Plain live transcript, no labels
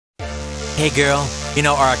Hey girl, you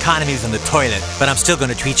know our economy's in the toilet, but I'm still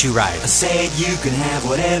gonna treat you right. I said you can have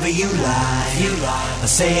whatever you like. I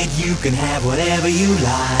said you can have whatever you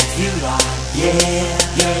like.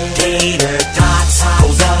 Yeah. Tater tots,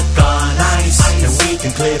 Kozak on ice. And we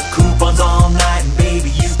can clip coupons all night. And baby,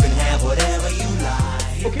 you can have whatever you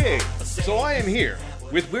like. Okay, so I am here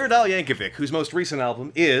with Weird Al Yankovic, whose most recent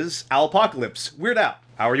album is Alpocalypse. Weird Al,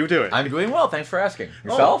 how are you doing? I'm doing well, thanks for asking.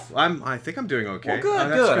 Yourself? I think I'm doing okay. Well,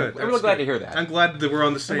 good, That's good. That's I'm really glad to hear that. I'm glad that we're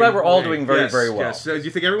on the same. I'm glad we're all page. doing very, Yes, very well. Yes. Do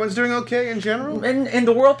you think everyone's doing okay in general? In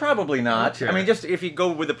the world, probably not. Okay. I mean, just if you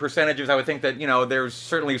go with the percentages, I would think that, there's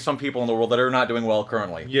certainly some people in the world that are not doing well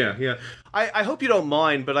currently. Yeah. I hope you don't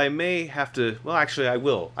mind, but I may have to... Well, actually, I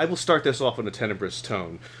will. I will start this off in a tenebrous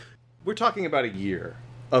tone. We're talking about a year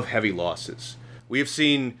of heavy losses. We have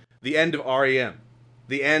seen the end of REM,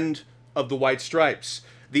 the end of the White Stripes,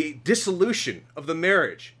 the dissolution of the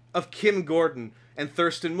marriage of Kim Gordon and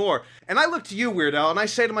Thurston Moore. And I look to you, Weird Al, and I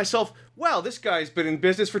say to myself, well, this guy's been in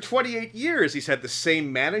business for 28 years. He's had the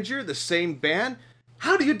same manager, the same band.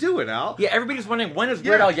 How do you do it, Al? Yeah, everybody's wondering, when is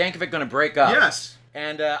Weird Al Yankovic going to break up? Yes.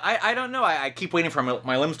 And I don't know. I keep waiting for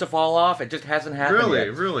my limbs to fall off. It just hasn't happened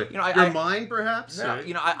yet. Really? Your mind, perhaps? No,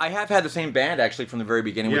 I have had the same band, actually, from the very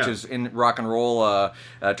beginning, which is, in rock and roll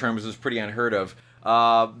terms, is pretty unheard of.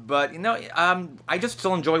 But I just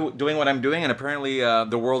still enjoy doing what I'm doing, and apparently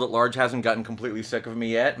the world at large hasn't gotten completely sick of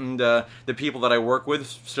me yet, and the people that I work with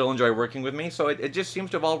still enjoy working with me, so it just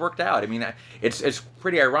seems to have all worked out. I mean, it's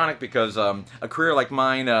pretty ironic because a career like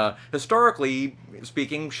mine, historically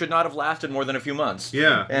speaking, should not have lasted more than a few months.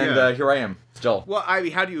 Yeah. And here I am, still. Well, I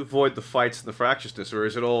mean, how do you avoid the fights and the fractiousness, or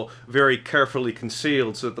is it all very carefully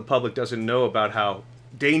concealed so that the public doesn't know about how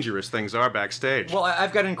dangerous things are backstage? Well,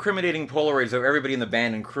 I've got incriminating Polaroids of everybody in the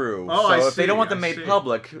band and crew. Oh, so I if they see, don't want them I made see.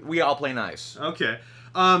 public, we all play nice. Okay.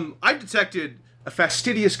 I detected a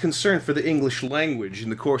fastidious concern for the English language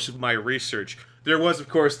in the course of my research. There was, of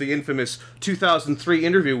course, the infamous 2003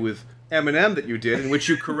 interview with Eminem that you did, in which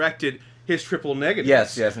you corrected his triple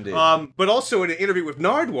negatives. Yes, indeed. But also in an interview with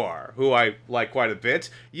Nardwuar, who I like quite a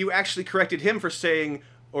bit, you actually corrected him for saying,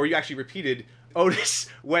 or you actually repeated Otis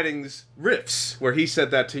Wedding's riffs, where he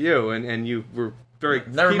said that to you, and you were very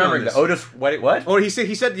Never keen remembering on this. the Otis what? Oh, he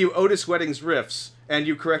said to you Otis Wedding's riffs, and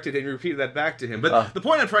you corrected and you repeated that back to him. But the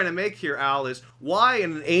point I'm trying to make here, Al, is why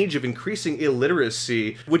in an age of increasing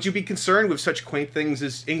illiteracy would you be concerned with such quaint things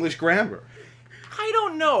as English grammar? I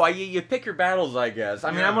don't know. You pick your battles, I guess.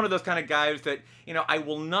 I mean, I'm one of those kind of guys that, I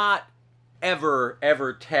will not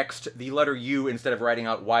ever text the letter U instead of writing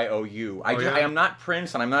out Y-O-U. I am not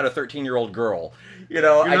Prince, and I'm not a 13-year-old girl. You're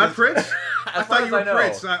not Prince? I thought you were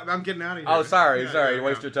Prince. I'm getting out of here. Oh, sorry. Yeah. You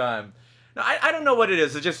waste your time. No, I don't know what it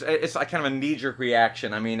is. It's like kind of a knee-jerk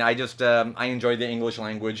reaction. I mean, I enjoy the English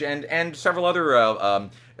language and several other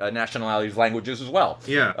nationalities' languages as well.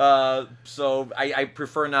 Yeah. So I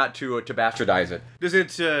prefer not to bastardize it. Does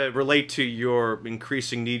it relate to your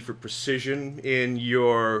increasing need for precision in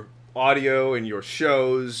your audio, in your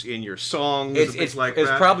shows, in your songs, and things like that?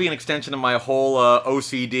 It's probably an extension of my whole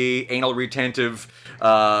OCD, anal retentive,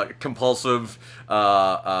 compulsive,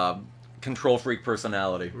 control freak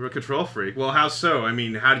personality. You're a control freak. Well, how so? I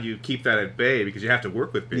mean, how do you keep that at bay? Because you have to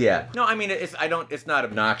work with people. Yeah. No, I mean, it's not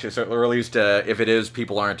obnoxious, or at least if it is,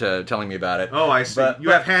 people aren't telling me about it. Oh, I see. But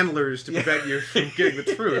you have handlers to prevent you from getting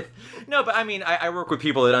the truth. No, but I mean, I work with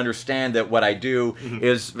people that understand that what I do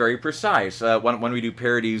is very precise. When we do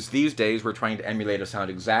parodies these days, we're trying to emulate a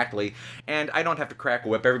sound exactly, and I don't have to crack a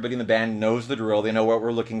whip. Everybody in the band knows the drill. They know what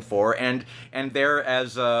we're looking for, and they're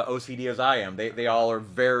as OCD as I am. They all are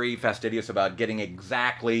very fastidious about getting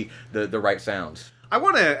exactly the right sounds. I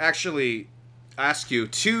want to actually ask you,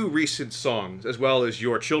 two recent songs, as well as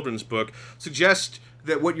your children's book, suggest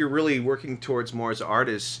that what you're really working towards more as an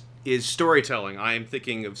artist is storytelling. I am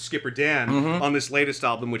thinking of Skipper Dan on this latest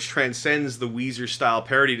album, which transcends the Weezer-style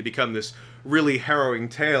parody to become this really harrowing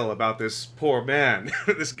tale about this poor man,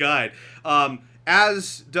 this guy,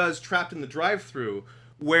 as does Trapped in the Drive-Thru,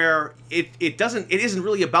 where it isn't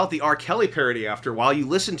really about the R. Kelly parody after a while. You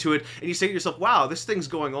listen to it and you say to yourself, wow, this thing's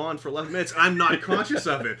going on for 11 minutes and I'm not conscious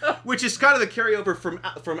of it. Which is kind of the carryover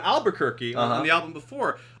from Albuquerque on the album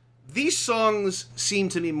before. These songs seem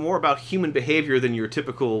to me more about human behavior than your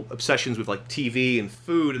typical obsessions with like TV and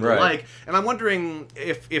food and the like. And I'm wondering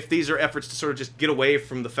if these are efforts to sort of just get away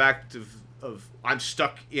from the fact of I'm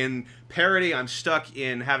stuck in parody, I'm stuck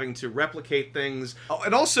in having to replicate things.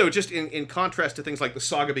 And also, just in contrast to things like The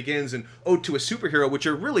Saga Begins and Ode to a Superhero, which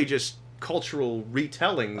are really just cultural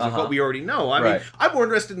retellings of what we already know. I mean, I'm more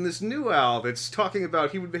interested in this new album that's talking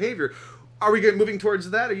about human behavior. Are we moving towards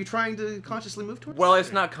that? Are you trying to consciously move towards Well, that?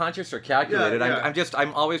 it's not conscious or calculated. Yeah.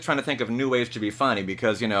 I'm always trying to think of new ways to be funny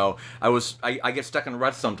because, I get stuck in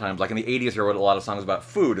ruts sometimes. Like in the 80s, I wrote a lot of songs about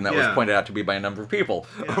food, and that was pointed out to me by a number of people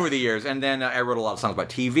over the years. And then I wrote a lot of songs about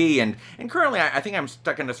TV, and currently I think I'm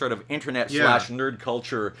stuck in a sort of internet / nerd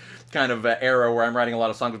culture kind of era where I'm writing a lot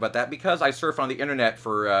of songs about that because I surf on the internet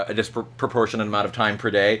for a disproportionate amount of time per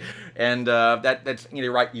day, and that's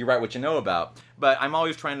you write what you know about. But I'm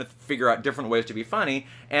always trying to figure out different ways to be funny,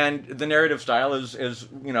 and the narrative style is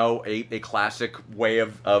a classic way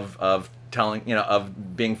of telling,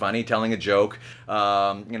 of being funny, telling a joke,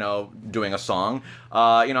 doing a song.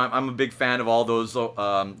 I'm a big fan of all those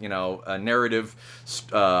narrative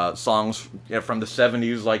songs from the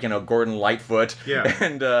 70s, like Gordon Lightfoot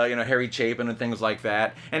and Harry Chapin and things like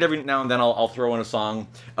that. And every now and then I'll throw in a song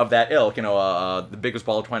of that ilk. The Biggest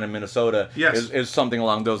Ball of Twine in Minnesota is something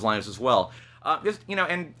along those lines as well.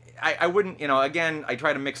 And I wouldn't, again, I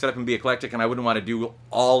try to mix it up and be eclectic, and I wouldn't want to do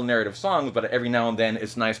all narrative songs, but every now and then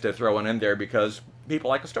it's nice to throw one in there because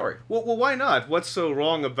people like a story. Well, why not? What's so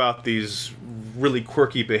wrong about these really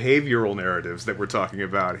quirky behavioral narratives that we're talking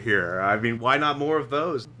about here? I mean, why not more of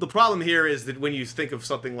those? The problem here is that when you think of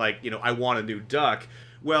something like, I Want a New Duck,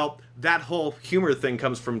 well, that whole humor thing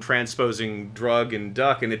comes from transposing drug and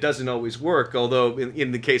duck, and it doesn't always work, although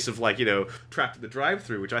in the case of, Trapped at the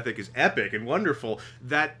Drive-Thru, which I think is epic and wonderful,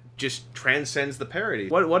 that just transcends the parody.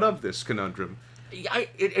 What of this conundrum?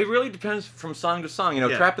 It really depends from song to song.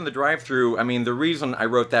 Trapped in the Drive-Thru, I mean, the reason I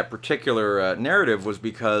wrote that particular narrative was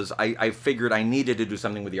because I figured I needed to do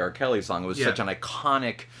something with the R. Kelly song. It was such an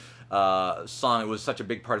iconic song. It was such a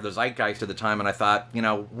big part of the zeitgeist at the time, and I thought,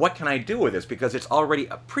 what can I do with this? Because it's already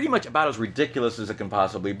pretty much about as ridiculous as it can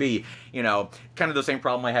possibly be. Kind of the same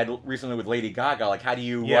problem I had recently with Lady Gaga. Like, how do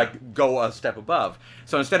you go a step above?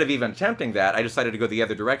 So instead of even attempting that, I decided to go the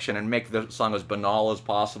other direction and make the song as banal as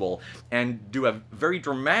possible and do a very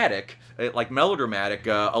dramatic, melodramatic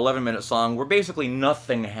 11-minute song where basically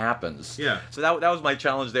nothing happens. Yeah. So that was my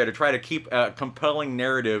challenge there, to try to keep a compelling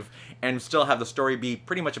narrative and still have the story be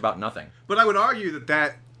pretty much about nothing. But I would argue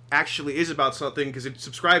that actually is about something because it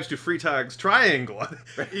subscribes to Freitag's triangle.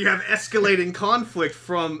 You have escalating conflict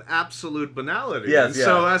from absolute banality. Yes,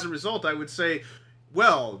 So as a result, I would say,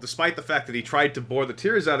 well, despite the fact that he tried to bore the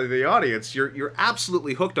tears out of the audience, you're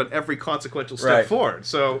absolutely hooked on every consequential step forward.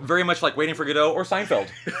 So very much like Waiting for Godot or Seinfeld.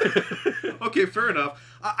 Okay, fair enough.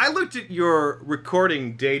 I looked at your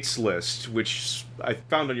recording dates list, which I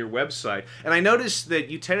found on your website, and I noticed that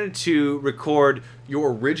you tended to record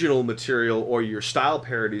your original material or your style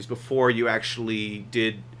parodies before you actually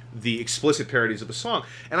did the explicit parodies of a song.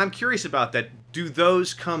 And I'm curious about that. Do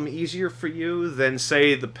those come easier for you than,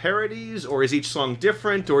 say, the parodies? Or is each song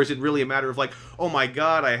different? Or is it really a matter of oh my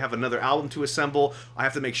god, I have another album to assemble, I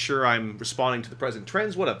have to make sure I'm responding to the present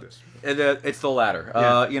trends? What of this? It's the latter.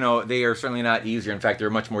 They are certainly not easier. In fact, they're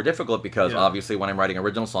much more difficult because obviously when I'm writing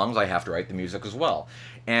original songs, I have to write the music as well.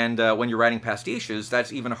 And when you're writing pastiches,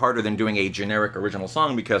 that's even harder than doing a generic original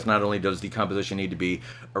song because not only does the composition need to be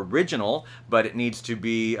original, but it needs to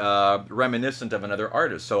be reminiscent of another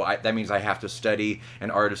artist. So that means I have to study an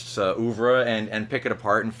artist's oeuvre and pick it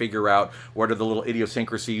apart and figure out what are the little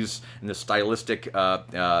idiosyncrasies and the stylistic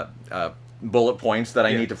bullet points that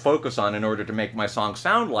I need to focus on in order to make my song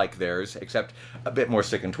sound like theirs, except a bit more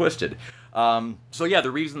sick and twisted.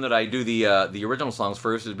 The reason that I do the original songs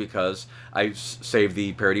first is because I save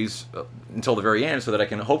the parodies until the very end so that I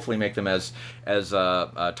can hopefully make them as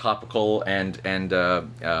topical and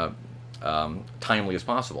timely as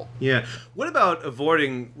possible. Yeah. What about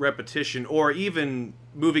avoiding repetition or even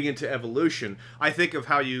moving into evolution? I think of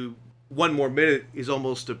how you One More Minute is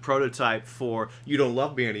almost a prototype for You Don't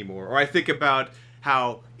Love Me Anymore. Or I think about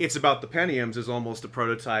how It's About the Pentiums is almost a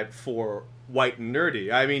prototype for White and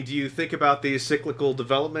Nerdy. I mean, do you think about these cyclical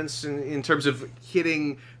developments in terms of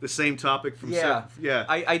hitting the same topic from...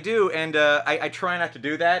 I do, and I try not to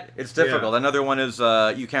do that. It's difficult. Another one is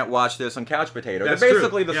You Can't Watch This on Couch Potato. That's they're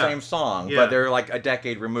basically true. the same song, but they're like a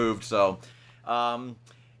decade removed, so...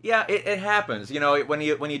 it happens. When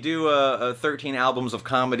you do 13 albums of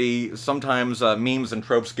comedy, sometimes memes and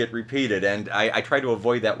tropes get repeated, and I try to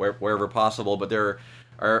avoid that wherever possible, but there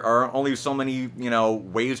are only so many,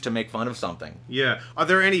 ways to make fun of something. Yeah. Are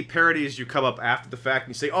there any parodies you come up after the fact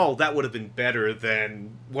and you say, oh, that would have been better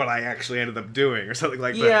than what I actually ended up doing, or something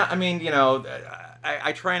like that? Yeah, I mean,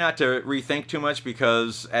 I try not to rethink too much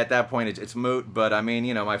because at that point it's moot, but I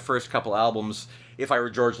mean, my first couple albums, if I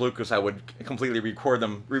were George Lucas, I would completely re-record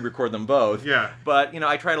them both. Yeah. But,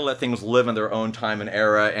 I try to let things live in their own time and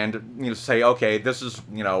era and, say, okay, this is,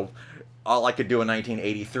 all I could do in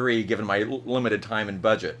 1983 given my limited time and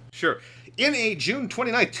budget. Sure. In a June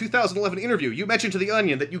 29th, 2011 interview, you mentioned to The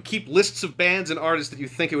Onion that you keep lists of bands and artists that you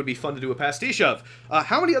think it would be fun to do a pastiche of.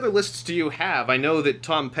 How many other lists do you have? I know that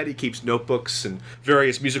Tom Petty keeps notebooks and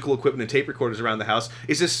various musical equipment and tape recorders around the house.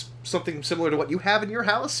 Is this something similar to what you have in your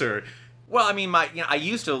house, or... Well, I mean, I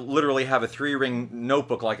used to literally have a 3-ring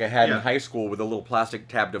notebook like I had in high school with the little plastic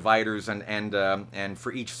tab dividers, and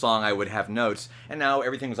for each song I would have notes. And now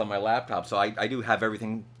everything's on my laptop, so I do have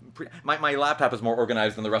everything. My laptop is more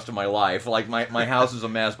organized than the rest of my life. Like my house is a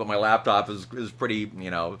mess, but my laptop is pretty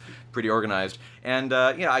pretty organized. And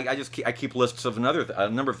I keep lists of a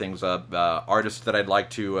number of things, artists that I'd like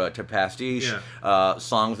to pastiche,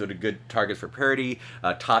 songs that are good targets for parody,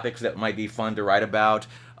 topics that might be fun to write about.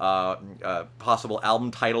 Possible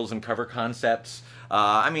album titles and cover concepts.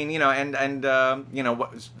 Because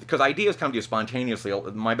ideas come to you spontaneously.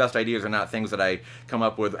 My best ideas are not things that I come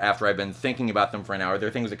up with after I've been thinking about them for an hour. They're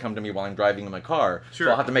things that come to me while I'm driving in my car. Sure.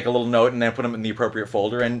 So I'll have to make a little note and then put them in the appropriate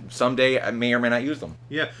folder, and someday I may or may not use them.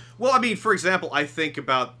 Yeah. Well, I mean, for example, I think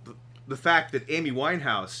about the fact that Amy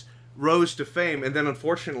Winehouse rose to fame and then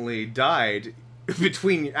unfortunately died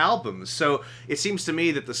between albums. So it seems to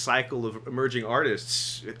me that the cycle of emerging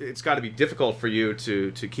artists, it's got to be difficult for you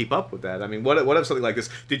to keep up with that. I mean, what if something like this,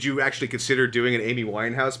 did you actually consider doing an Amy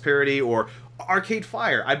Winehouse parody or Arcade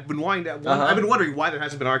Fire? I've been wondering why there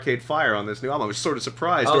hasn't been Arcade Fire on this new album. I was sort of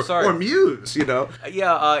surprised. Or Muse,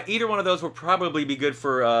 either one of those would probably be good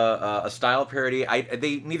for a style parody.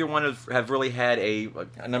 Neither one have really had a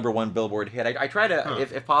 #1 Billboard hit. I try to,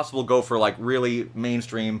 if possible, go for like really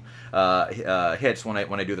mainstream hits when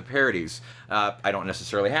I do the parodies. I don't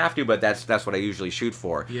necessarily have to, but that's what I usually shoot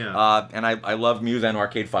for. Yeah. And I love Muse and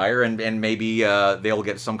Arcade Fire, and maybe they'll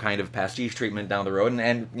get some kind of pastiche treatment down the road,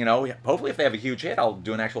 and hopefully if they have a huge hit, I'll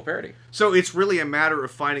do an actual parody. So it's really a matter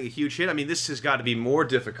of finding a huge hit. I mean, this has got to be more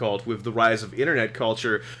difficult with the rise of internet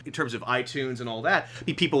culture in terms of iTunes and all that. I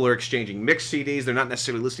mean, people are exchanging mixed CDs. They're not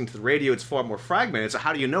necessarily listening to the radio. It's far more fragmented. So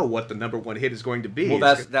how do you know what the #1 hit is going to be?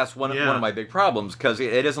 Well, that's one of my big problems, because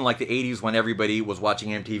it isn't like the 80s when everybody was watching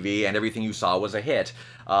MTV and everything you saw was a hit.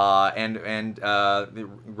 The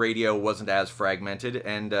radio wasn't as fragmented,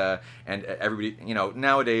 and everybody,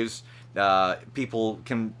 nowadays people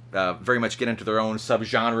can very much get into their own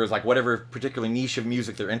subgenres, like whatever particular niche of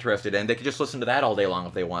music they're interested in. They can just listen to that all day long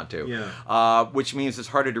if they want to. Yeah. Which means it's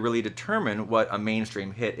harder to really determine what a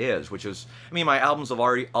mainstream hit is. Which is, I mean, my albums have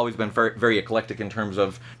always been very, very eclectic in terms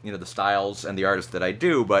of the styles and the artists that I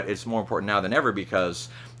do. But it's more important now than ever because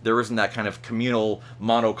there isn't that kind of communal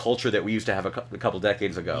monoculture that we used to have a couple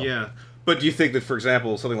decades ago. Yeah. But do you think that, for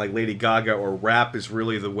example, something like Lady Gaga or rap is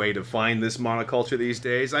really the way to find this monoculture these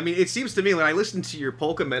days? I mean, it seems to me, when I listen to your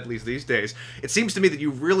polka medleys these days, it seems to me that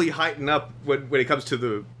you really heighten up when it comes to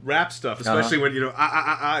the rap stuff, especially when,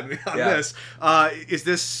 on this. Is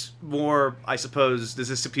this more, I suppose, does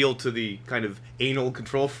this appeal to the kind of anal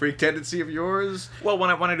control freak tendency of yours? Well,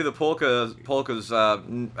 when I do the polkas,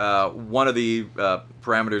 one of the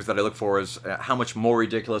parameters that I look for is how much more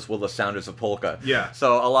ridiculous will the sound as a polka. Yeah.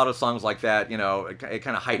 So a lot of songs like that, it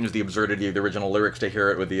kind of heightens the absurdity of the original lyrics to hear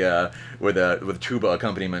it with the with tuba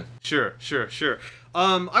accompaniment. Sure.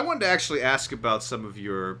 I wanted to actually ask about some of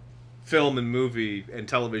your film and movie and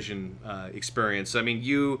television experience. I mean,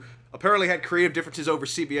 you apparently had creative differences over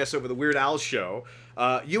CBS over the Weird Al show.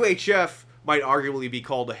 UHF might arguably be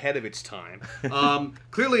called ahead of its time.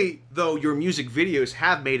 Clearly, though, your music videos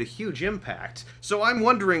have made a huge impact. So I'm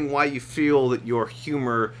wondering why you feel that your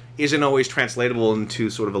humor isn't always translatable into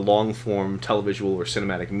sort of a long-form televisual or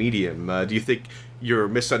cinematic medium. Do you think you're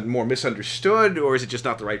more misunderstood, or is it just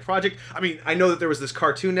not the right project? I mean, I know that there was this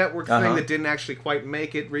Cartoon Network thing that didn't actually quite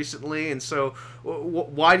make it recently, and so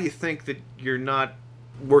why do you think that you're not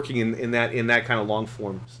working in that kind of long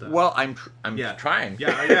form stuff? Well, I'm trying.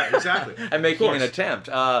 Yeah, exactly. I'm making an attempt.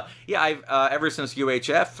 I've ever since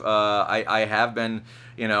UHF, I have been,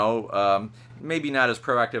 maybe not as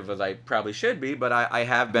proactive as I probably should be, but I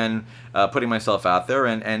have been putting myself out there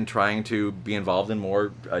and trying to be involved in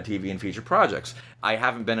more TV and feature projects. I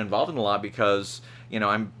haven't been involved in a lot because,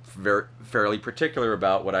 I'm fairly particular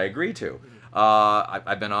about what I agree to.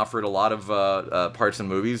 I've been offered a lot of parts in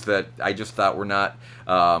movies that I just thought were not,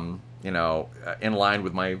 in line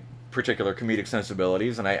with my particular comedic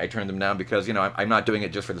sensibilities, and I turned them down because, I'm not doing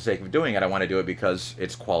it just for the sake of doing it. I want to do it because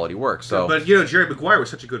it's quality work. So, but Jerry Maguire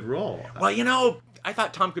was such a good role. Well, I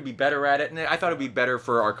thought Tom could be better at it, and I thought it'd be better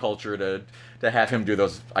for our culture to have him do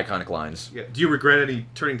those iconic lines. Yeah. Do you regret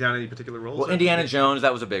turning down any particular roles? Well, Indiana Jones,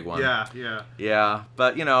 that was a big one. Yeah. Yeah,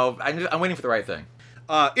 but I'm waiting for the right thing.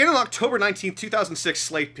 In an October 19th, 2006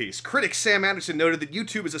 Slate piece, critic Sam Anderson noted that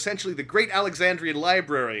YouTube is essentially the Great Alexandrian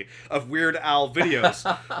Library of Weird Al videos.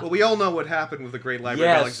 Well, we all know what happened with the Great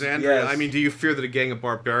Library of Alexandria. Yes. I mean, do you fear that a gang of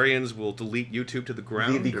barbarians will delete YouTube to the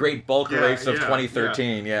ground? The great bulk race of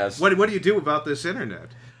 2013, yes. What do you do about this internet?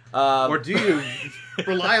 Or do you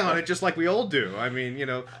rely on it just like we all do? I mean, you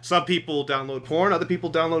know, some people download porn, other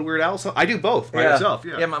people download Weird Al. So I do both by myself.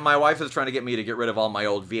 Yeah, my wife is trying to get me to get rid of all my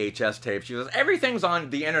old VHS tapes. She says, everything's on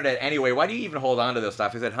the internet anyway. Why do you even hold on to this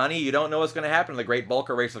stuff? I said, honey, you don't know what's going to happen in the great bulk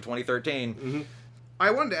race of 2013. Mm-hmm. I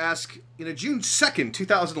wanted to ask, in a June 2nd,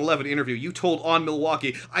 2011 interview, you told On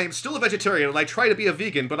Milwaukee, I am still a vegetarian and I try to be a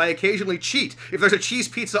vegan, but I occasionally cheat. If there's a cheese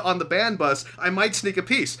pizza on the band bus, I might sneak a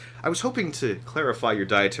piece. I was hoping to clarify your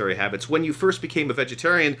dietary habits. When you first became a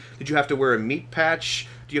vegetarian, did you have to wear a meat patch?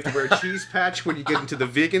 Do you have to wear a cheese patch when you get into the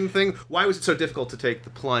vegan thing? Why was it so difficult to take the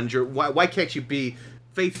plunge? Or why can't you be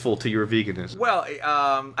faithful to your veganism? Well,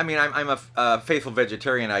 I mean, I'm a faithful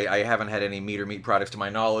vegetarian. I haven't had any meat or meat products to my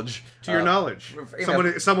knowledge. To your knowledge?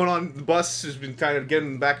 Someone on the bus has been kind of getting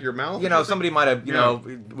in the back of your mouth? You know, somebody might have, you know,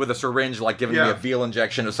 with a syringe, like, given me a veal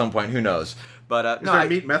injection at some point. Who knows? But is there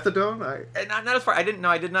meat methadone? Not as far. I did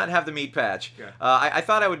not have the meat patch. Yeah. I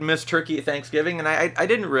thought I would miss turkey at Thanksgiving, and I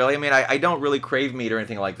didn't really. I mean, I don't really crave meat or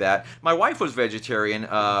anything like that. My wife was vegetarian,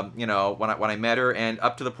 you know, when I met her, and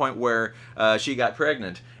up to the point where she got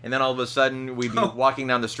pregnant, and then all of a sudden we'd be walking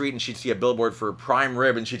down the street, and she'd see a billboard for prime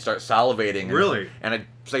rib, and she'd start salivating. Really? And I'd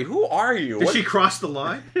say, "Who are you?" Did she cross the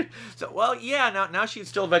line? Well, yeah. Now she's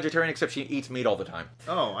still vegetarian, except she eats meat all the time.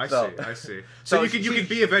 Oh, I see. So you can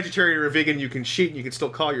be a vegetarian or a vegan. You can cheat, and you can still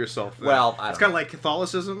call yourself that. Well, it's kind of like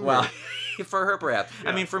Catholicism. Well, for her, perhaps.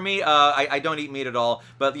 Yeah. I mean, for me, I don't eat meat at all.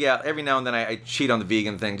 But yeah, every now and then I cheat on the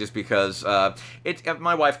vegan thing just because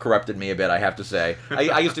my wife corrupted me a bit. I have to say,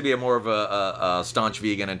 I used to be more of a staunch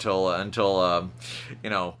vegan until you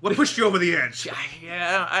know. What pushed you over the edge?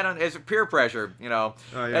 Yeah, I don't. It's peer pressure, you know.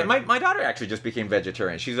 Oh, yeah. My daughter actually just became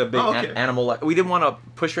vegetarian. She's a big animal. We didn't want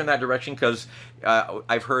to push her in that direction because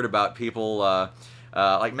I've heard about people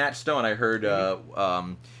like Matt Stone. I heard.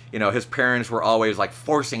 You know, his parents were always like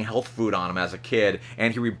forcing health food on him as a kid,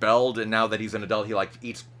 and he rebelled. And now that he's an adult, he like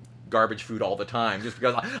eats garbage food all the time, just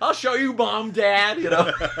because I'll show you, Mom, Dad. You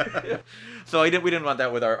know. So we didn't want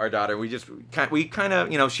that with our daughter. We kind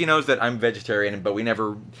of, you know, she knows that I'm vegetarian, but we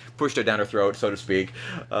never pushed it down her throat, so to speak.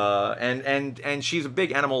 And she's a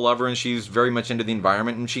big animal lover, and she's very much into the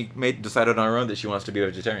environment, and she decided on her own that she wants to be a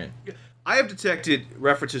vegetarian. I have detected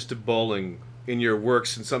references to bowling in your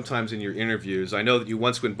works and sometimes in your interviews. I know that you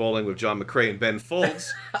once went bowling with John McCrae and Ben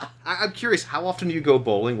Folds. I'm curious, how often do you go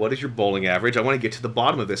bowling? What is your bowling average? I want to get to the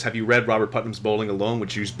bottom of this. Have you read Robert Putnam's Bowling Alone,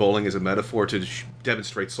 which used bowling as a metaphor to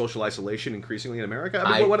demonstrate social isolation increasingly in America?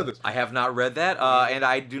 I mean, what are those? I have not read that, and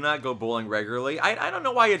I do not go bowling regularly. I don't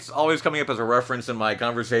know why it's always coming up as a reference in my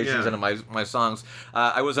conversations and in my songs.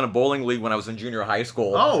 I was in a bowling league when I was in junior high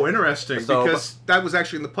school. Oh, interesting, because that was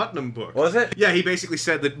actually in the Putnam book. Was it? Yeah, he basically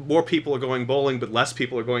said that more people are going bowling, but less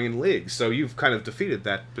people are going in leagues. So you've kind of defeated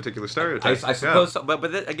that particular stereotype. I suppose so.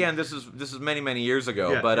 But again, this is many years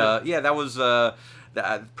ago. That was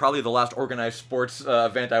probably the last organized sports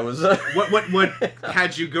event I was. What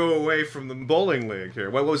had you go away from the bowling league here?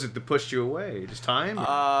 What was it that pushed you away? Just time?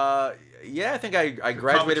 Yeah, I think I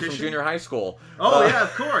graduated from junior high school. Oh yeah,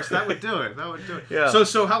 of course, that would do it. Yeah.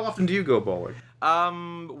 So how often do you go bowling?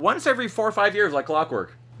 Once every 4 or 5 years, like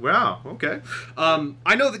clockwork. Wow, okay.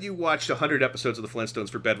 I know that you watched 100 episodes of The Flintstones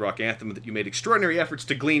for Bedrock Anthem and that you made extraordinary efforts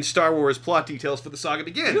to glean Star Wars plot details for The Saga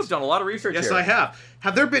Begins. You've done a lot of research here. Yes, I have.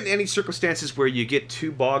 Have there been any circumstances where you get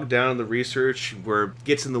too bogged down in the research, where it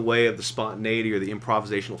gets in the way of the spontaneity or the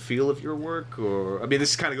improvisational feel of your work? Or I mean,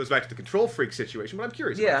 this kind of goes back to the Control Freak situation, but I'm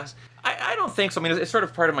curious. Yeah, I don't think so. I mean, it's sort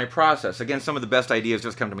of part of my process. Again, some of the best ideas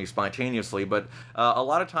just come to me spontaneously, but a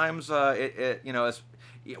lot of times, you know,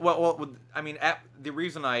 well, I mean, the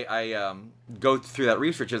reason I go through that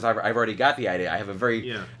research is I've already got the idea. I have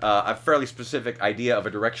a fairly specific idea of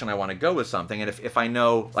a direction I want to go with something, and if I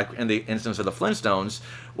know, like in the instance of the Flintstones,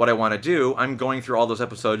 what I want to do, I'm going through all those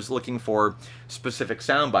episodes looking for specific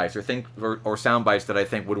sound bites or sound bites that I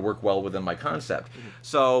think would work well within my concept. Mm-hmm.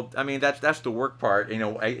 So, I mean, that's the work part. You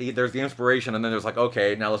know, there's the inspiration, and then there's like,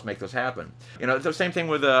 okay, now let's make this happen. You know, it's the same thing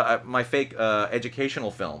with my fake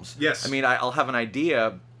educational films. Yes. I mean, I'll have an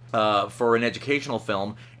idea for an educational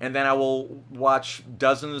film, and then I will watch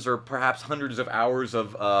dozens or perhaps hundreds of hours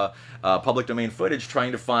of public domain footage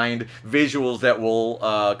trying to find visuals that will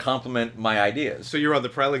complement my ideas. So you're on the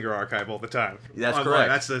Prelinger archive all the time. That's correct.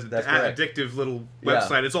 That's the correct. addictive little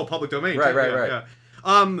website. It's all public domain. Right. Yeah.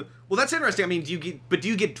 Well, that's interesting. I mean, do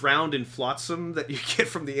you get drowned in flotsam that you get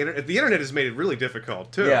from the internet? The internet has made it really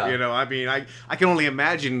difficult too. Yeah. You know, I mean, I can only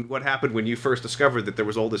imagine what happened when you first discovered that there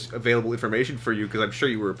was all this available information for you, because I'm sure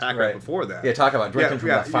you were a pack rat before that. Yeah, talk about drinking from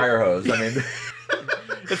that fire hose. I mean,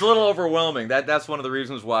 it's a little overwhelming. That's one of the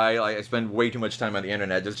reasons why I spend way too much time on the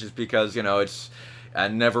internet, just because, you know, it's a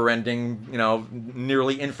never-ending, you know,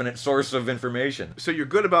 nearly infinite source of information. So you're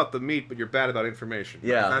good about the meat, but you're bad about information.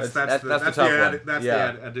 Yeah, that's the tough one. That's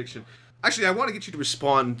the addiction. Actually, I want to get you to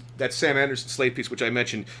respond that Sam Anderson Slate piece, which I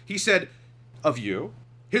mentioned. He said of you,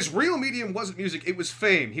 his real medium wasn't music; it was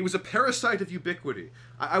fame. He was a parasite of ubiquity.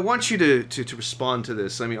 I want you to respond to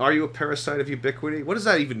this. I mean, are you a parasite of ubiquity? What does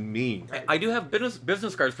that even mean? I do have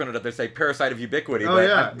business cards printed up that say "parasite of ubiquity." Oh,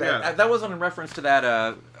 but yeah. that wasn't in reference to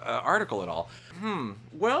that article at all.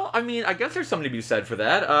 Well, I mean, I guess there's something to be said for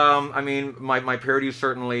that. I mean, my parodies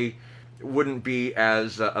certainly wouldn't be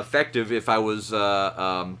as effective if I was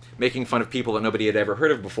making fun of people that nobody had ever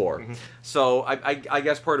heard of before. Mm-hmm. So I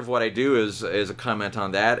guess part of what I do is a comment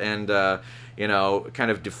on that, and you know,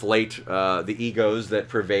 kind of deflate the egos that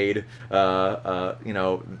pervade you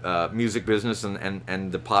know, music business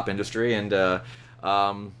and the pop industry, and in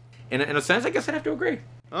a sense, I guess I'd have to agree.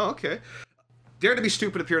 Oh, okay. Dare to Be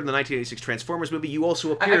Stupid appeared in the 1986 Transformers movie. You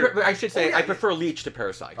also appeared... I should say, I prefer Leech to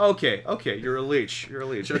Parasite. Okay, you're a leech.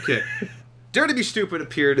 Okay. Dare to Be Stupid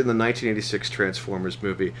appeared in the 1986 Transformers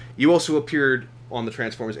movie. You also appeared on the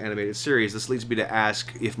Transformers animated series. This leads me to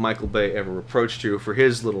ask if Michael Bay ever approached you for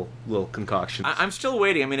his little concoctions. I'm still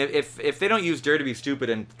waiting. I mean, if they don't use Dare to Be Stupid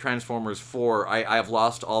in Transformers 4, I have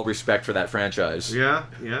lost all respect for that franchise. Yeah.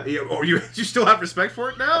 Oh, you still have respect for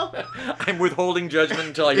it now? I'm withholding judgment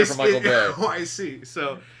until I hear from Michael Bay. Oh, I see.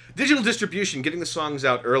 So, digital distribution, getting the songs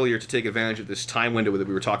out earlier to take advantage of this time window that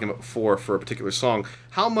we were talking about before for a particular song.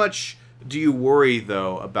 How much do you worry,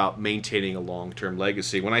 though, about maintaining a long-term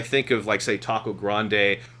legacy? When I think of, like, say, Taco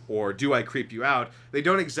Grande or Do I Creep You Out, they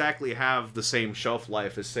don't exactly have the same shelf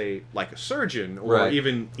life as, say, like a Surgeon or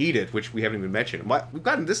even Eat It, which we haven't even mentioned. We've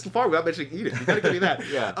gotten this far without mentioning Eat It. You've got to give me that.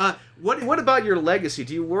 Yeah. What about your legacy?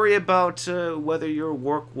 Do you worry about whether your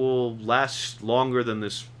work will last longer than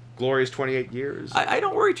this glorious 28 years? I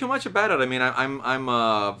don't worry too much about it. I mean,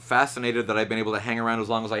 I'm fascinated that I've been able to hang around as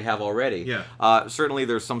long as I have already. Yeah. Certainly,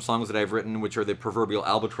 there's some songs that I've written which are the proverbial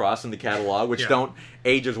albatross in the catalog, which don't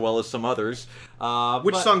age as well as some others.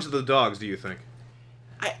 Which songs of the Dogs do you think?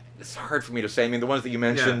 It's hard for me to say. I mean, the ones that you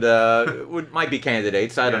mentioned might be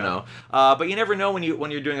candidates. I don't know. But you never know when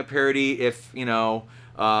you're doing a parody if, you know,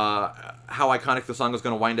 how iconic the song was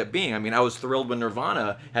going to wind up being. I mean, I was thrilled when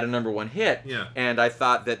Nirvana had a #1 hit, and I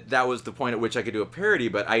thought that was the point at which I could do a parody,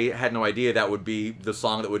 but I had no idea that would be the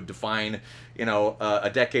song that would define, you know, a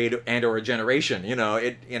decade and or a generation. You know,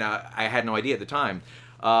 I had no idea at the time.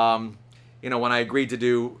 You know, when I agreed to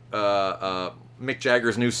do Mick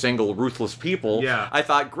Jagger's new single, Ruthless People, I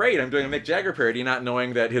thought, great, I'm doing a Mick Jagger parody, not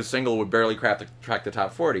knowing that his single would barely crack the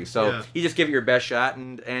top 40. So you just give it your best shot,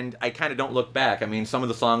 and I kind of don't look back. I mean, some of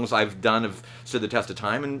the songs I've done have stood the test of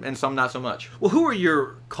time, and some not so much. Well, who are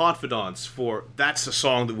your confidants for, that's a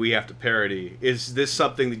song that we have to parody? Is this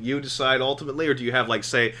something that you decide ultimately, or do you have, like,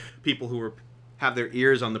 say, people who have their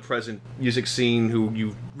ears on the present music scene who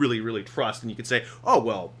you really, really trust, and you can say, oh,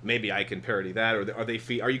 well, maybe I can parody that, or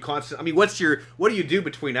are you constant? I mean, what do you do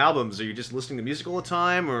between albums? Are you just listening to music all the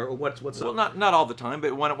time, or what's well, up? not all the time,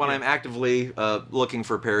 but when I'm actively looking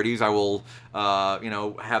for parodies, I will, you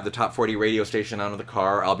know, have the top 40 radio station on in the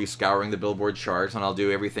car. I'll be scouring the Billboard charts, and I'll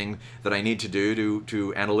do everything that I need to do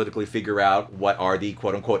to analytically figure out what are the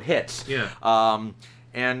quote-unquote hits.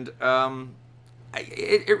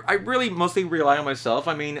 I really mostly rely on myself.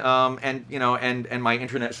 I mean, and you know, and my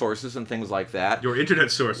internet sources and things like that. Your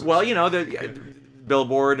internet sources. Well, you know, the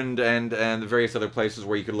Billboard and the various other places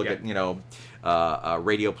where you could look at, you know,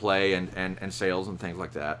 radio play and sales and things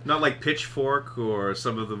like that. Not like Pitchfork or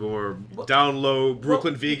some of the more down low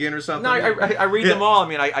Brooklyn Vegan or something. No, I read them all. I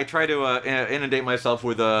mean, I try to inundate myself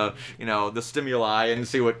with you know, the stimuli and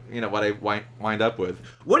see what I wind up with.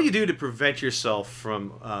 What do you do to prevent yourself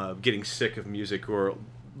from getting sick of music, or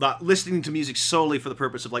not listening to music solely for the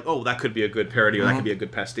purpose of, like, oh, that could be a good parody, or that could be a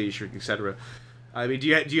good pastiche, or etc. I mean, do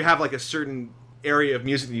you have like a certain area of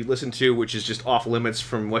music that you listen to which is just off limits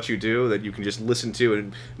from what you do, that you can just listen to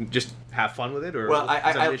and just have fun with it? Or well,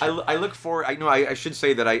 I look forward. I should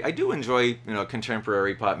say that I do enjoy, you know,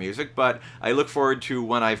 contemporary pop music, but I look forward to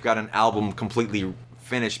when I've got an album completely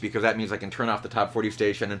finished, because that means I can turn off the top 40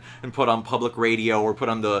 station and put on public radio, or put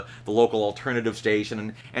on the local alternative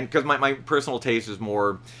station, and because my personal taste is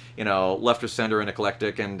more, you know, left of center and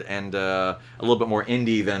eclectic, and a little bit more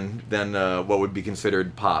indie than what would be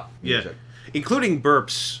considered pop music. including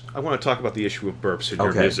burps. I want to talk about the issue of burps in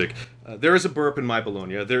your music. There is a burp in My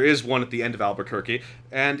Bologna. There is one at the end of Albuquerque,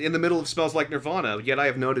 and in the middle of Smells Like Nirvana. Yet I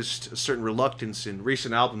have noticed a certain reluctance in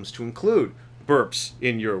recent albums to include burps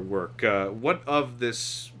in your work. What of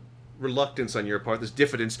this reluctance on your part, this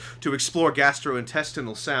diffidence to explore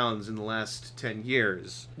gastrointestinal sounds in the last 10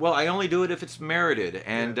 years? Well, I only do it if it's merited,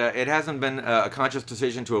 and it hasn't been a conscious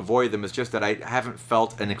decision to avoid them. It's just that I haven't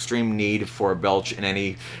felt an extreme need for a belch in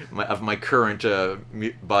any of my current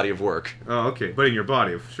body of work. Oh, okay. But in your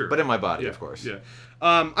body, sure. But in my body, of course. Yeah.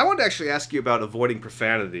 I wanted to actually ask you about avoiding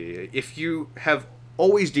profanity. If you have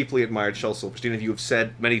always deeply admired Shel Silverstein, as you have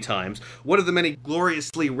said many times, what are the many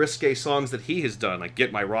gloriously risque songs that he has done, like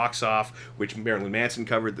Get My Rocks Off, which Marilyn Manson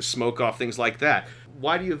covered, The Smoke Off, things like that?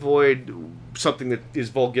 Why do you avoid something that is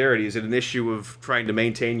vulgarity? Is it an issue of trying to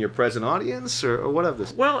maintain your present audience, or what of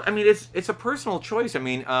this? Well, I mean, it's a personal choice. I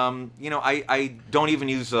mean, I don't even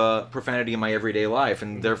use profanity in my everyday life,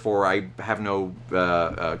 and therefore I have no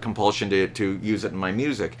compulsion to use it in my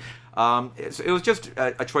music. It was just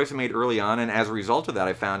a choice I made early on, and as a result of that,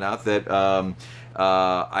 I found out that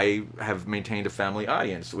I have maintained a family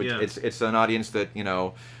audience. Which it's an audience that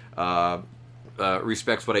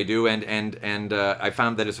respects what I do, and I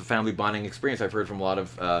found that it's a family bonding experience. I've heard from a lot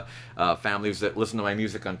of families that listen to my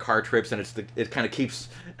music on car trips, and it kind of keeps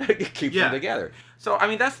them together. So I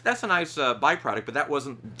mean that's a nice byproduct, but that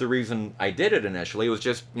wasn't the reason I did it initially. It was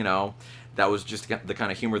just that was just the kind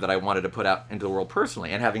of humor that I wanted to put out into the world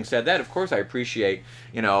personally. And having said that, of course, I appreciate,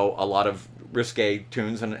 a lot of risque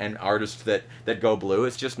tunes and artists that go blue.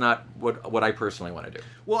 It's just not what I personally want to do.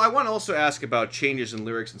 Well, I want to also ask about changes in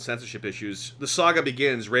lyrics and censorship issues. The saga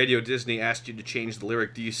begins. Radio Disney asked you to change the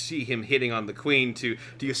lyric. Do you see him hitting on the Queen to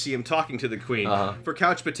do you see him talking to the Queen? For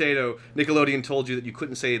Couch Potato, Nickelodeon told you that you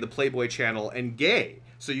couldn't say the Playboy Channel and gay,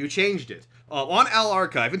 so you changed it. On Al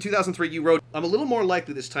Archive in 2003, you wrote, "I'm a little more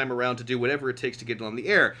likely this time around to do whatever it takes to get it on the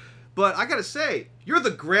air." But I gotta say, you're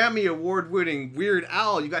the Grammy Award-winning Weird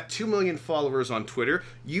Al. You got 2 million followers on Twitter.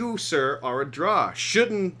 You, sir, are a draw.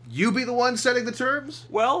 Shouldn't you be the one setting the terms?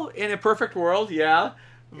 Well, in a perfect world, yeah.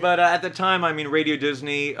 But at the time, I mean, Radio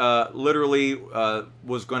Disney literally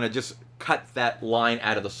was going to just cut that line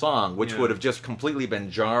out of the song, which would have just completely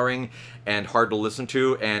been jarring and hard to listen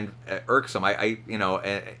to and irksome.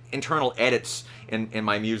 Internal edits in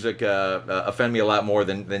my music offend me a lot more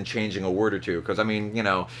than changing a word or two. Because, I mean,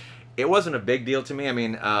 it wasn't a big deal to me. I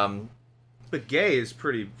mean... but gay is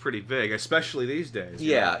pretty big, especially these days.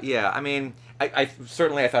 Yeah. I mean, I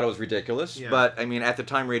certainly thought it was ridiculous, but I mean, at the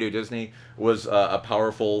time, Radio Disney was a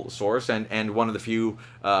powerful source and one of the few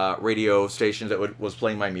radio stations that was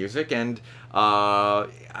playing my music, and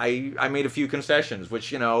I made a few concessions,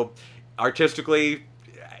 which artistically,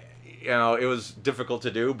 it was difficult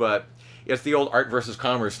to do, but. It's the old art versus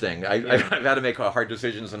commerce thing. I've had to make hard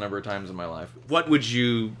decisions a number of times in my life. What would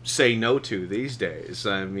you say no to these days?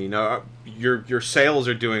 I mean, your sales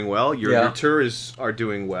are doing well, your tours are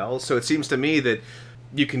doing well, so it seems to me that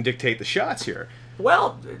you can dictate the shots here.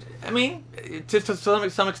 Well, I mean, to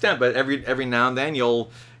some extent, but every now and then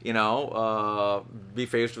you'll be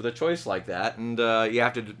faced with a choice like that, and you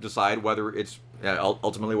have to decide whether it's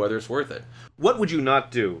ultimately whether it's worth it. What would you not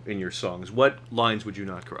do in your songs? What lines would you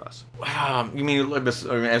not cross? You mean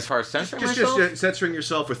as far as censoring myself? Just censoring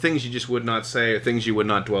yourself, or things you just would not say, or things you would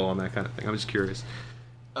not dwell on, that kind of thing. I'm just curious.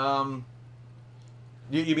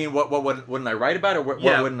 You mean what wouldn't I write about, or what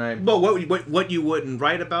wouldn't I? Well, what you wouldn't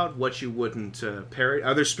write about, what you wouldn't parody?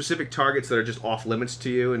 Are there specific targets that are just off limits to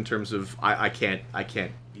you in terms of I can't?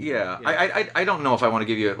 Yeah. I don't know if I want to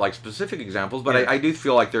give you like specific examples, but I do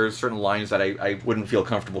feel like there's certain lines that I wouldn't feel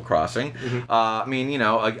comfortable crossing. Mm-hmm. I mean,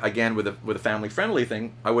 again with a family friendly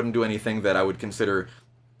thing, I wouldn't do anything that I would consider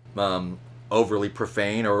overly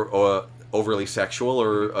profane or overly sexual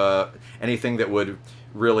or anything that would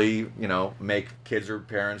really, make kids or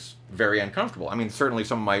parents very uncomfortable. I mean, certainly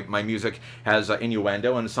some of my music has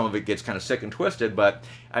innuendo, and some of it gets kind of sick and twisted, but,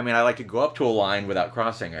 I mean, I like to go up to a line without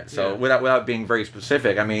crossing it. So, without being very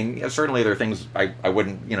specific, I mean, certainly there are things I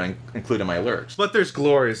wouldn't, include in my lyrics. But there's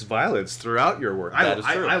glorious violence throughout your work. That is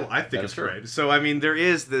true. I think it's great. So, I mean, there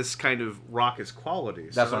is this kind of raucous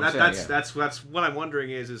quality. So that's what I'm saying. That's what I'm wondering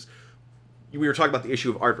is we were talking about the issue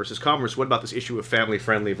of art versus commerce. What about this issue of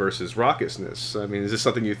family-friendly versus raucousness? I mean, is this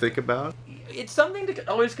something you think about? It's something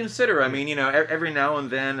to always consider. I mean, every now and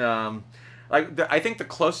then, I think the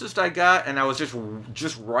closest I got, and I was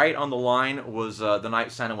just right on the line, was The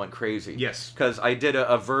Night Santa Went Crazy. Yes. Because I did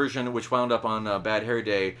a version which wound up on Bad Hair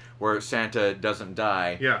Day where Santa doesn't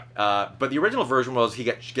die. Yeah. But the original version was he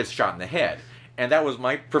gets shot in the head. and that was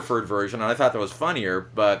my preferred version, and I thought that was funnier,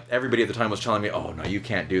 but everybody at the time was telling me, oh, no, you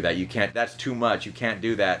can't do that, that's too much, you can't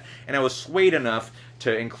do that, and I was swayed enough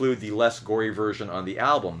to include the less gory version on the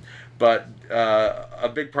album. But a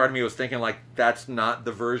big part of me was thinking, like, that's not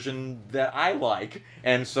the version that I like.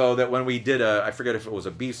 And so that when we did I forget if it was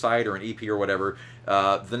a B-side or an EP or whatever,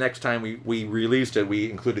 the next time we released it, we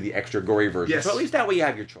included the extra gory version. Yes. So at least that way you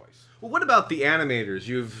have your choice. Well, what about the animators?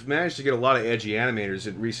 You've managed to get a lot of edgy animators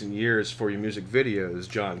in recent years for your music videos,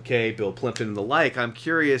 John Kay, Bill Plimpton, and the like. I'm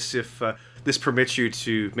curious if this permits you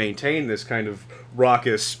to maintain this kind of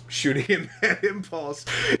raucous shooting impulse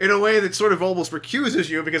in a way that sort of almost recuses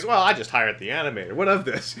you because, well, I just hired the animator. What of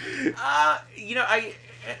this?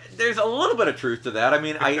 There's a little bit of truth to that. I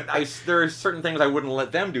mean, there are certain things I wouldn't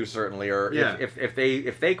let them do, certainly, or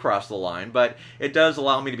if they cross the line. But it does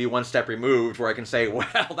allow me to be one step removed, where I can say, well,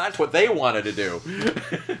 that's what they wanted to do.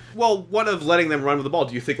 Well, what of letting them run with the ball?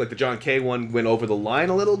 Do you think like the John Kay one went over the line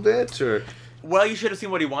a little bit, or? Well, you should have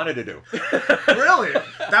seen what he wanted to do. Really?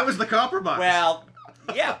 That was the compromise. Well,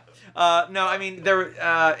 yeah. No, I mean,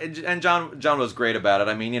 and John was great about it.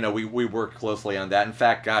 I mean, we worked closely on that. In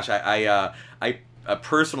fact, gosh, I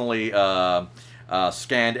personally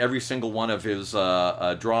scanned every single one of his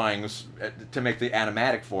drawings to make the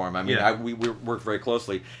animatic for him. I mean, we worked very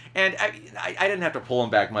closely. And I didn't have to pull him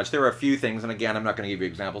back much. There were a few things, and again, I'm not going to give you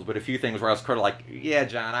examples, but a few things where I was kind of like, yeah,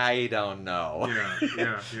 John, I don't know.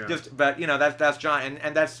 Yeah. But, that's John,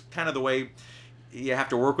 and that's kind of the way you have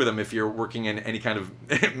to work with him if you're working in any kind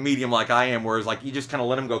of medium like I am, whereas like you just kind of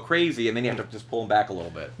let him go crazy, and then you have to just pull him back a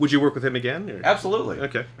little bit. Would you work with him again? Or? Absolutely.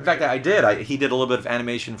 Okay. In fact, I did. He did a little bit of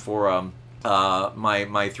animation for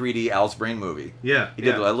my 3D Alice Brain movie. Yeah. He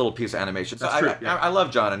did a little piece of animation. So That's true. I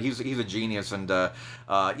love John, and he's a genius, and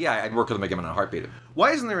I'd work with him again in a heartbeat.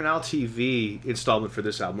 Why isn't there an LTV installment for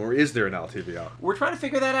this album, or is there an LTV out? We're trying to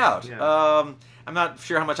figure that out. Yeah. I'm not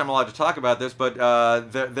sure how much I'm allowed to talk about this, but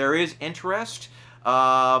there is interest.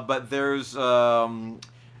 But there's some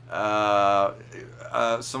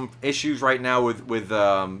issues right now with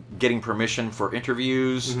getting permission for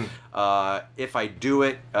interviews. Mm-hmm. If I do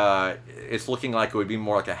it, it's looking like it would be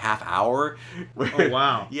more like a half hour. Oh,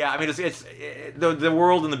 wow. Yeah, I mean, the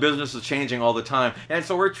world and the business is changing all the time, and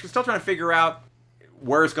so we're still trying to figure out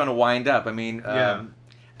where it's going to wind up. I mean,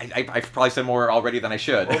 I've probably said more already than I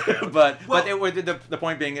should, okay. but the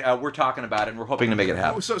point being, we're talking about it and we're hoping to make it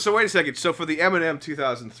happen. So wait a second. So for the Eminem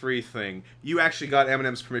 2003 thing, you actually got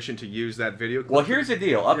Eminem's permission to use that video clip? Well, here's the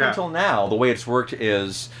deal. Up until now, the way it's worked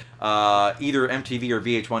is either MTV or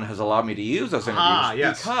VH1 has allowed me to use those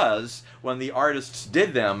interviews because when the artists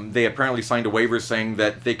did them, they apparently signed a waiver saying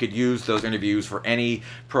that they could use those interviews for any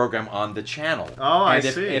program on the channel. Oh, I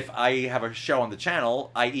see. If I have a show on the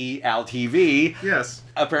channel, i.e. Al TV, yes,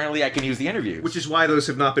 apparently I can use the interviews. Which is why those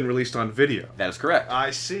have not been released on video. That is correct.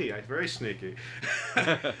 I see. Very sneaky.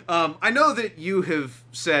 I know that you have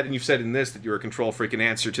said, and you've said in this, that you're a control freak in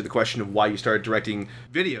answer to the question of why you started directing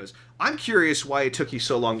videos. I'm curious why it took you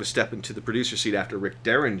so long to step into the producer seat after Rick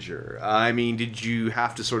Derringer. I mean, did you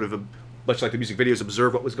have to sort of, much like the music videos,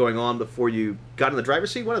 observe what was going on before you got in the driver's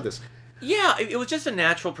seat? What of this? Yeah, it was just a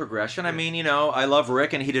natural progression. I mean, I love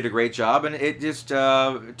Rick, and he did a great job, and it just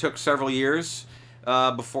took several years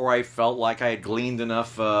before I felt like I had gleaned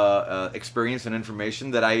enough experience and information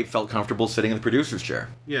that I felt comfortable sitting in the producer's chair.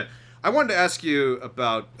 Yeah. I wanted to ask you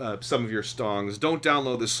about some of your songs. Don't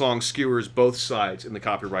Download This Song skewers both sides in the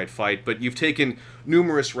copyright fight, but you've taken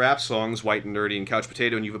numerous rap songs, White and Nerdy and Couch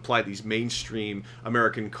Potato, and you've applied these mainstream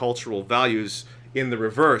American cultural values in the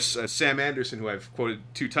reverse. Sam Anderson, who I've quoted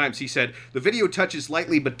 2 times, he said, "The video touches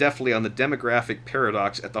lightly but deftly on the demographic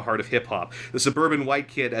paradox at the heart of hip-hop. The suburban white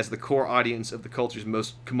kid as the core audience of the culture's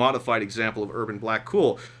most commodified example of urban black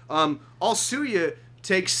cool." I'll Sue Ya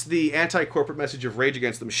takes the anti-corporate message of Rage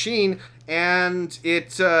Against the Machine, and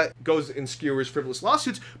it goes and skewers frivolous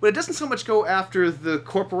lawsuits, but it doesn't so much go after the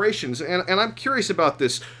corporations. And I'm curious about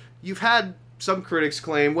this. You've had some critics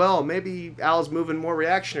claim, well, maybe Al's moving more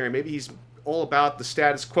reactionary. Maybe he's all about the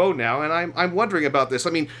status quo now, and I'm wondering about this. I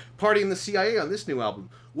mean, Party in the CIA on this new album.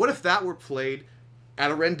 What if that were played at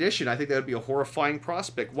a rendition? I think that would be a horrifying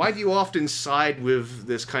prospect. Why do you often side with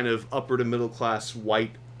this kind of upper to middle class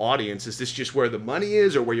white audience? Is this just where the money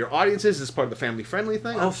is, or where your audience is? Is this part of the family-friendly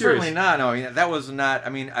thing? Oh, certainly not. No, I mean, that was not. I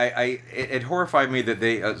mean, it horrified me that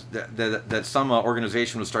they that some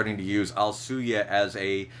organization was starting to use "I'll Sue Ya" as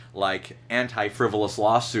a anti-frivolous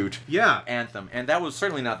lawsuit anthem, and that was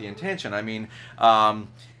certainly not the intention. I mean,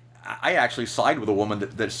 I actually sided with a woman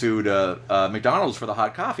that sued McDonald's for the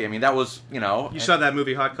hot coffee. I mean, that was You saw that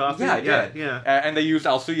movie Hot Coffee? Yeah, I did. Yeah. And they used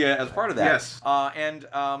 "I'll Sue Ya" as part of that. Yes.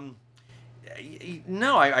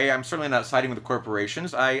 No, I'm certainly not siding with the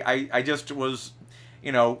corporations. I just was,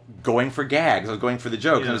 going for gags. I was going for the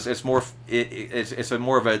jokes. Yeah. And it's a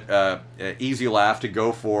more of a easy laugh to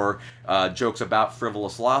go for jokes about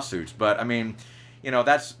frivolous lawsuits. But I mean,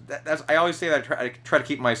 that's I always say that I try to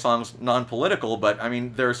keep my songs non-political. But I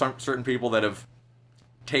mean, there are some certain people that have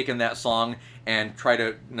taken that song and try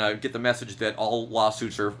to get the message that all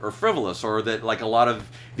lawsuits are frivolous, or that like a lot of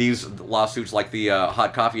these lawsuits, like the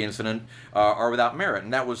hot coffee incident, are without merit.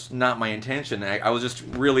 And that was not my intention. I was just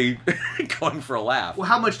really going for a laugh. Well,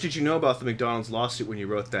 how much did you know about the McDonald's lawsuit when you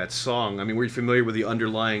wrote that song? I mean, were you familiar with the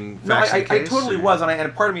underlying facts of the case? I totally was,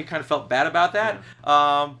 and part of me kind of felt bad about that.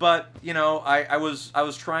 Yeah. But I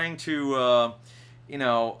was trying to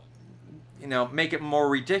make it more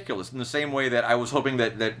ridiculous in the same way that I was hoping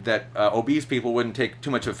that obese people wouldn't take too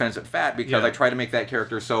much offense at fat, because I try to make that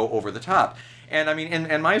character so over the top. And I mean,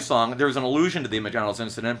 in my song, there's an allusion to the McDonald's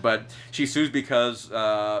incident, but she sues because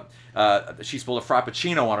she spilled a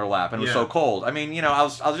frappuccino on her lap and it was so cold. I mean, I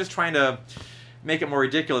was just trying to make it more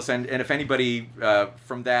ridiculous, and if anybody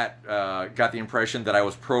from that got the impression that I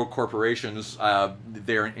was pro-corporations,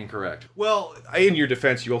 they're incorrect. Well, in your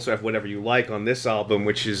defense, you also have Whatever You Like on this album,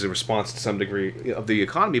 which is a response to some degree of the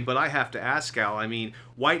economy, but I have to ask, Al, I mean,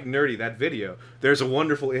 White and Nerdy, that video, there's a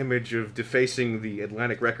wonderful image of defacing the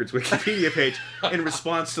Atlantic Records Wikipedia page in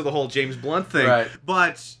response to the whole James Blunt thing, right.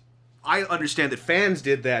 But I understand that fans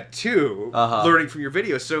did that too, learning from your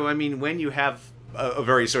video, so I mean, when you have a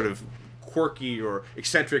very sort of quirky or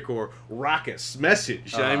eccentric or raucous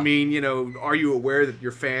message. I mean, are you aware that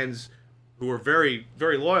your fans, who are very,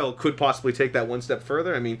 very loyal, could possibly take that one step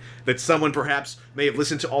further? I mean, that someone perhaps may have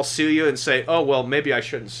listened to All Celia and say, "Oh, well, maybe I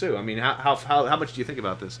shouldn't sue." I mean, how much do you think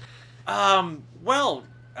about this? I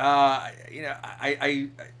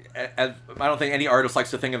don't think any artist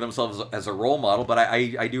likes to think of themselves as a role model, but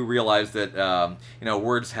I do realize that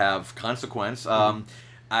words have consequence. I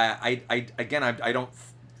don't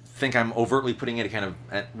think I'm overtly putting any kind of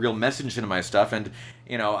real message into my stuff, and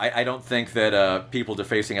I don't think that people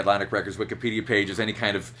defacing Atlantic Records Wikipedia page is any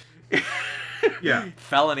kind of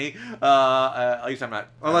felony. At least I'm not.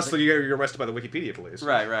 Unless you're arrested by the Wikipedia police.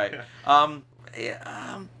 Right. Can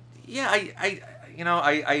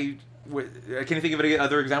you think of any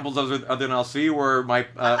other examples other than I'll see where my?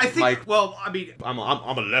 Well, I mean, I'm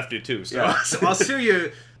a lefty too, so I'll sue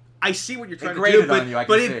you. I see what you're trying to do,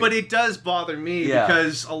 but it does bother me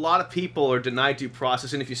because a lot of people are denied due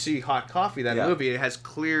process, and if you see Hot Coffee, that movie, it has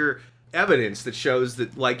clear evidence that shows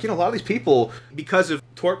that, like, a lot of these people, because of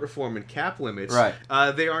tort reform and cap limits,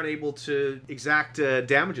 they aren't able to exact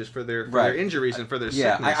damages for their injuries and for their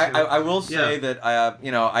sickness. I will say that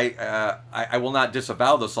I will not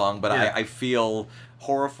disavow the song, but I feel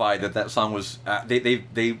horrified that song was they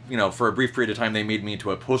for a brief period of time they made me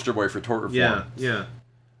into a poster boy for tort reform. Yeah.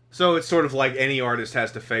 So it's sort of like any artist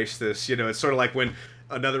has to face this. It's sort of like when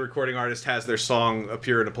another recording artist has their song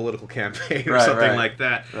appear in a political campaign or something like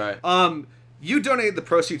that. Right. You donated the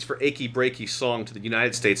proceeds for Achy Breaky Song to the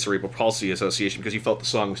United States Cerebral Palsy Association because you felt the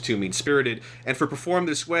song was too mean-spirited. And for Perform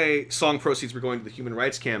This Way, song proceeds were going to the Human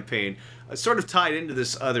Rights Campaign. Sort of tied into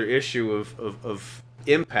this other issue of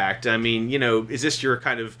impact. I mean, is this your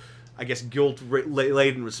kind of, I guess,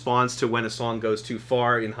 guilt-laden response to when a song goes too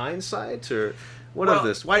far in hindsight? Or what of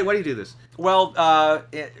this? Why do you do this? Well,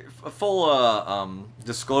 full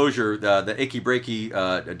disclosure, the Achy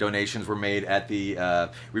Breaky donations were made at the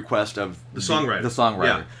request of the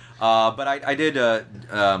songwriter. Yeah. But I did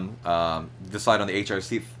decide on the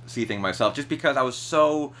HRC thing myself, just because I was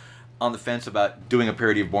so on the fence about doing a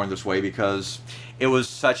parody of Born This Way, because it was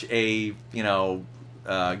such a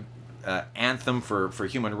anthem for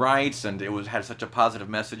human rights, and it had such a positive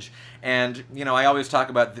message. And I always talk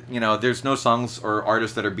about there's no songs or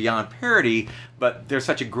artists that are beyond parody, but there's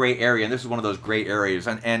such a gray area, and this is one of those gray areas.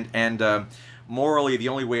 And morally, the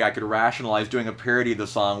only way I could rationalize doing a parody of the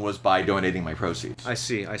song was by donating my proceeds. I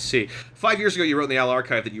see. 5 years ago, you wrote in the Al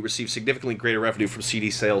Archive that you received significantly greater revenue from CD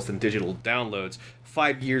sales than digital downloads.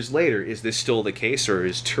 5 years later, is this still the case, or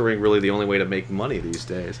is touring really the only way to make money these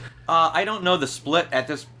days? I don't know the split at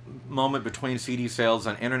this moment between CD sales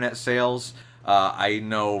and internet sales. I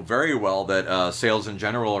know very well that sales in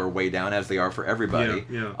general are way down, as they are for everybody.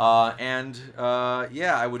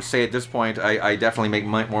 I would say at this point I definitely make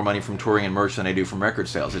more money from touring and merch than I do from record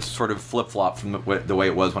sales. It's sort of flip-flop from the way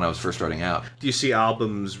it was when I was first starting out. Do you see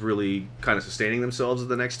albums really kind of sustaining themselves in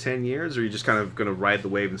the next 10 years, or are you just kind of going to ride the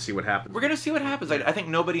wave and see what happens? We're going to see what happens. I think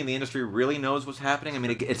nobody in the industry really knows what's happening. I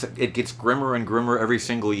mean, it gets grimmer and grimmer every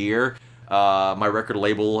single year. My record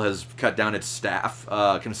label has cut down its staff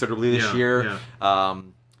considerably this year.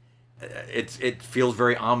 it feels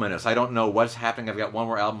very ominous. I don't know what's happening. I've got one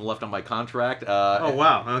more album left on my contract. Oh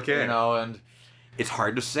wow, okay. And it's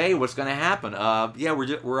hard to say what's going to happen.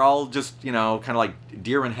 We're all just kind of like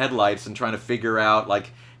deer in headlights and trying to figure out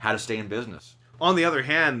like how to stay in business. On the other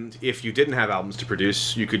hand, if you didn't have albums to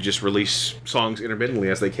produce, you could just release songs intermittently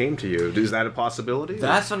as they came to you. Is that a possibility?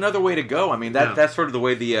 That's another way to go. I mean, that's sort of the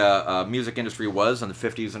way the music industry was in the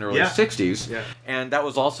 50s and early 60s. Yeah. And that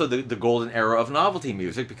was also the golden era of novelty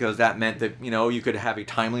music, because that meant that, you could have a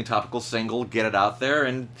timely topical single, get it out there,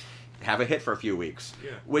 and have a hit for a few weeks.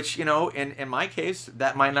 Yeah. Which, in my case,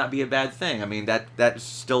 that might not be a bad thing. I mean, that's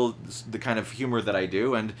still the kind of humor that I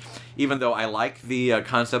do, and even though I like the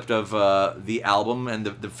concept of the album and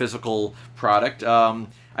the physical product,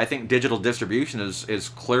 I think digital distribution is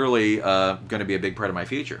clearly going to be a big part of my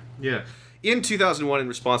future. Yeah. In 2001, in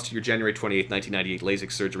response to your January 28, 1998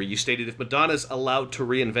 LASIK surgery, you stated, "If Madonna's allowed to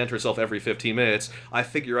reinvent herself every 15 minutes, I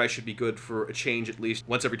figure I should be good for a change at least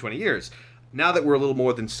once every 20 years. Now that we're a little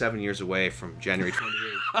more than 7 years away from January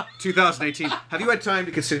 28, 2018, have you had time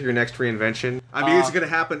to consider your next reinvention? I mean, is it going to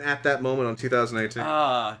happen at that moment on 2018?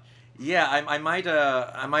 Yeah, I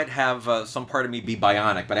might have some part of me be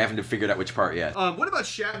bionic, but I haven't figured out which part yet. What about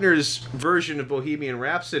Shatner's version of Bohemian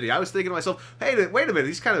Rhapsody? I was thinking to myself, hey, wait a minute,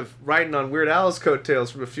 he's kind of riding on Weird Al's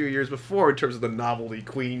coattails from a few years before in terms of the novelty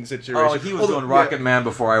Queen situation. Oh, he was doing Rocket Man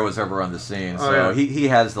before I was ever on the scene, so he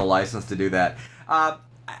has the license to do that.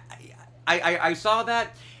 I saw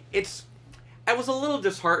that. I was a little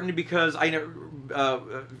disheartened because I know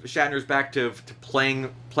Shatner's back to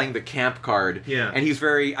playing the camp card. Yeah. And he's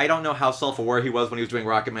I don't know how self-aware he was when he was doing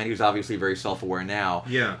Rocket Man. He was obviously very self-aware now.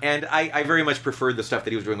 Yeah. And I very much preferred the stuff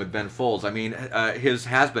that he was doing with Ben Folds. I mean, his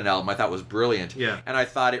Has-Been album I thought was brilliant. Yeah. And I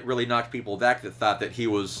thought it really knocked people back that thought that he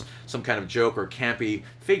was some kind of joke or campy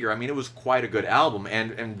figure. I mean, it was quite a good album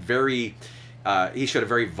and very... he showed a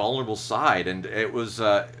very vulnerable side, and it was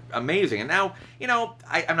amazing. And now,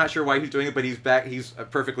 I'm not sure why he's doing it, but he's back. He's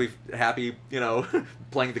perfectly happy,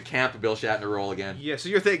 playing the camp Bill Shatner role again. Yeah, so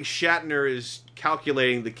you're thinking Shatner is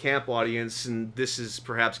calculating the camp audience, and this is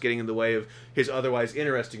perhaps getting in the way of his otherwise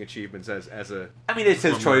interesting achievements as a... I mean, it's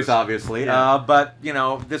his choice, obviously, but,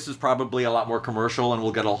 this is probably a lot more commercial and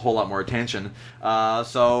will get a whole lot more attention.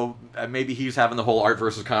 So maybe he's having the whole art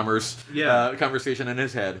versus commerce conversation in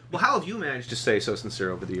his head. Well, how have you managed to stay so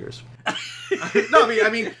sincere over the years? No, I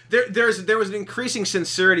mean, there was an increasing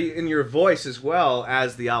sincerity in your voice as well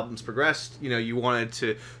as the albums progressed. You wanted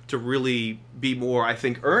to really be more, I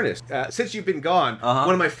think, earnest. Since You've Been Gone,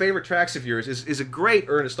 one of my favorite tracks of yours is a great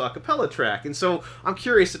earnest a cappella track, and so I'm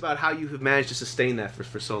curious about how you have managed to sustain that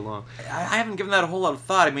for so long. I haven't given that a whole lot of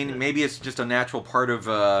thought. I mean, maybe it's just a natural part of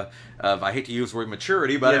I hate to use the word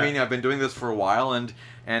maturity, but I mean, I've been doing this for a while, and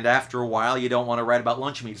after a while, you don't want to write about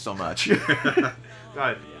lunch meat so much.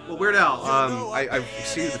 Got it. Well, Weird Al, I've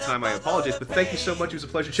exceeded the time. I apologize, but thank you so much. It was a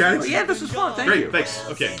pleasure chatting. Yeah, this was fun. Thank you. Great, thanks.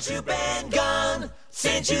 Okay. Since you've been gone,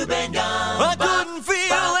 I couldn't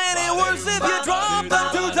feel any worse if you dropped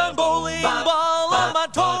a two-ton bowling ball on my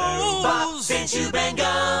toes. Since you've been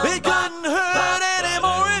gone, it couldn't hurt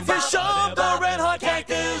anymore if you shoved a red-hot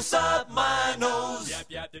cactus up my nose.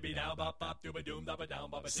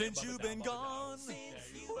 Since you've been gone.